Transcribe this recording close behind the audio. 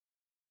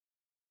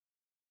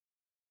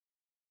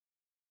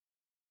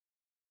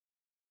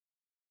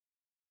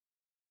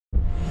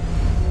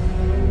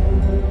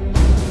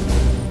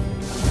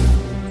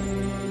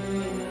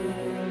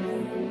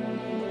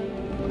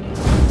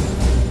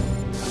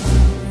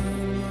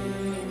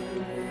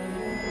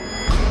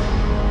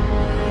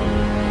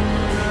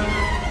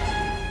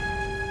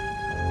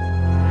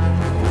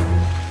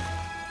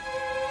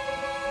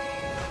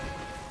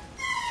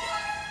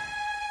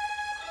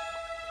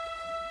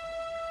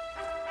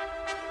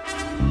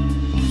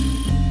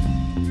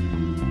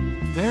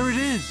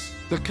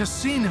The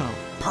casino.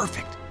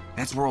 Perfect.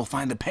 That's where we'll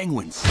find the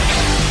penguins.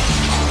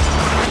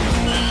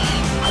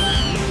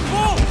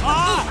 Whoa!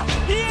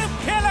 You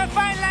killer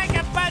fight like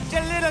a bunch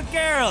of little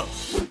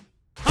girls.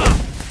 Huh.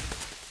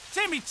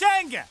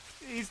 Chimichanga!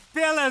 These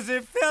pillows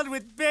are filled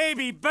with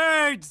baby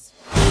birds.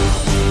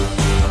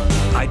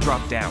 I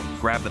drop down,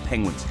 grab the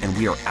penguins, and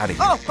we are out of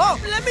here. Oh,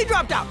 let me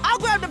drop down. I'll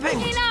grab the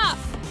penguins.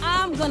 Enough!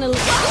 I'm gonna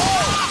leave.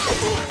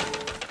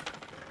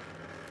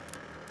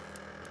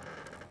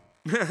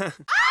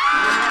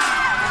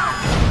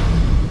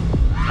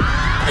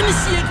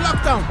 Initiate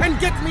lockdown and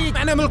get me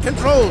animal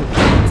control.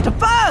 It's the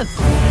buzz!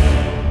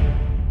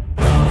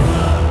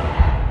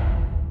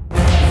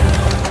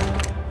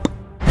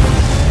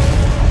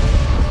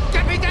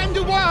 Capitaine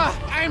Dubois,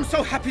 I am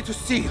so happy to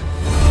see you.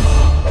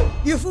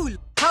 You fool!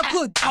 How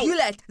could you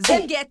let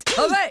them get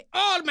away?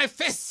 All my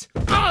fists!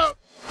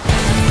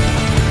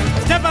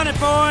 Step on it,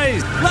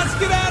 boys! Let's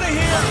get out of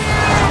here!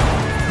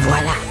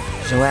 Voila!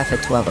 Giraffe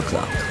at 12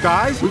 o'clock.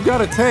 Guys, we've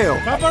got a tail.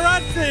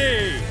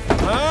 Paparazzi!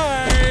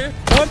 Hi!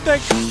 One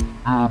thing.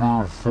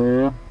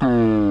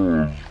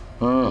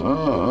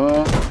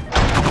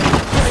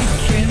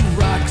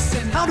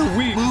 How do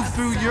we move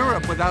through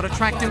Europe without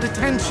attracting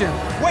attention?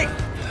 Wait!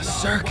 The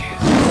circus.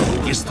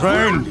 This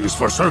train is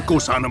for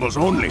circus animals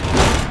only.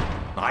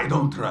 I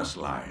don't trust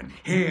lion.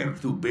 Hair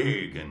too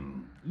big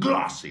and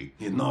glossy.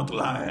 He's not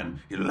lion.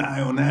 He's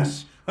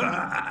lioness.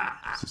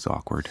 This is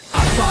awkward.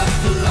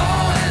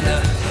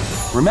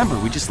 Remember,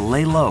 we just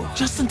lay low,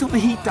 just until the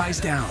heat dies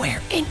down.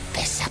 We're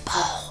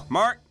invisible.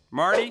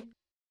 Marty?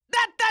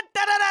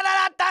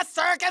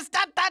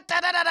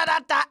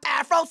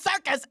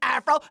 Circus,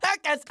 Afro,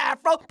 circus,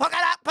 Afro, polka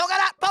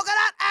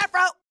dot,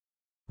 Afro.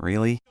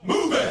 Really?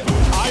 Move it!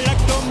 I like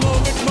to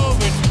move it,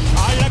 move it.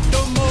 I like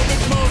to move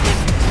it, move it.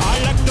 I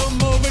like to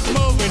move it.